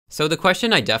So the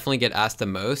question I definitely get asked the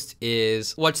most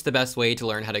is, what's the best way to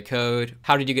learn how to code?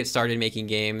 How did you get started making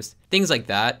games? Things like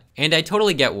that. And I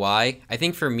totally get why. I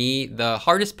think for me, the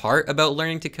hardest part about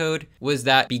learning to code was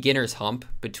that beginner's hump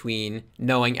between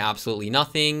knowing absolutely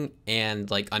nothing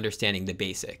and like understanding the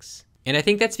basics. And I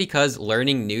think that's because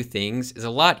learning new things is a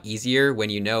lot easier when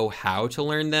you know how to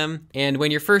learn them. And when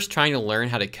you're first trying to learn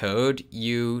how to code,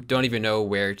 you don't even know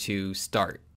where to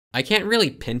start. I can't really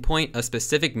pinpoint a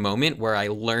specific moment where I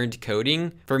learned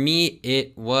coding. For me,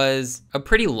 it was a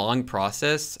pretty long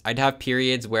process. I'd have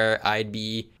periods where I'd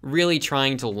be really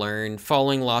trying to learn,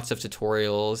 following lots of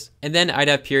tutorials, and then I'd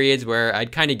have periods where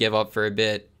I'd kind of give up for a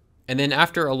bit. And then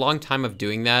after a long time of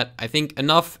doing that, I think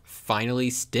enough finally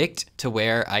sticked to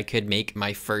where I could make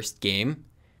my first game.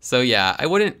 So yeah, I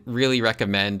wouldn't really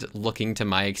recommend looking to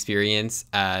my experience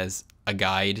as a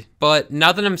guide, but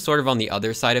now that I'm sort of on the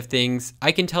other side of things,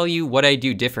 I can tell you what I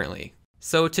do differently.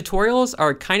 So tutorials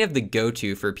are kind of the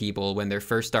go-to for people when they're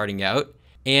first starting out,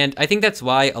 and I think that's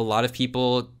why a lot of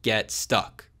people get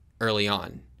stuck early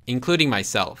on, including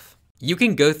myself. You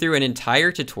can go through an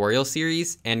entire tutorial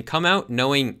series and come out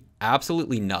knowing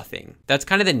absolutely nothing. That's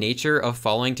kind of the nature of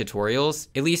following tutorials.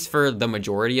 At least for the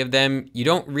majority of them, you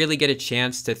don't really get a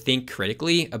chance to think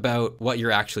critically about what you're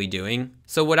actually doing.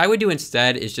 So what I would do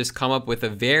instead is just come up with a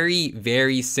very,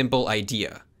 very simple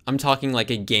idea. I'm talking like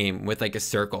a game with like a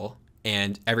circle,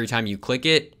 and every time you click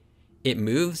it, it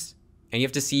moves, and you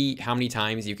have to see how many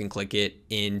times you can click it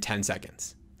in 10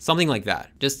 seconds. Something like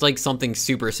that. Just like something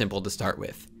super simple to start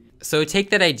with. So take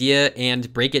that idea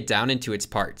and break it down into its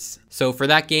parts. So for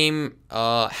that game,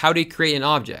 how to create an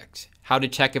object, how to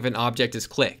check if an object is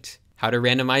clicked, how to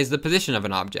randomize the position of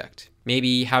an object,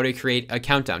 maybe how to create a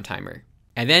countdown timer.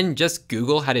 And then just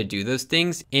Google how to do those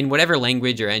things in whatever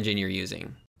language or engine you're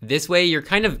using. This way, you're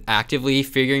kind of actively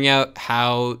figuring out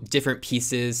how different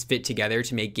pieces fit together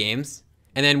to make games.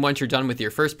 And then once you're done with your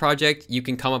first project, you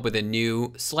can come up with a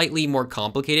new, slightly more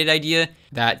complicated idea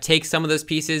that takes some of those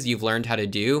pieces you've learned how to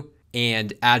do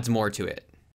and adds more to it.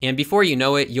 And before you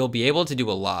know it, you'll be able to do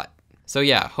a lot. So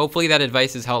yeah, hopefully that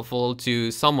advice is helpful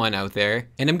to someone out there.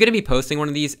 And I'm going to be posting one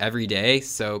of these every day,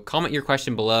 so comment your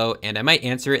question below and I might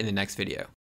answer it in the next video.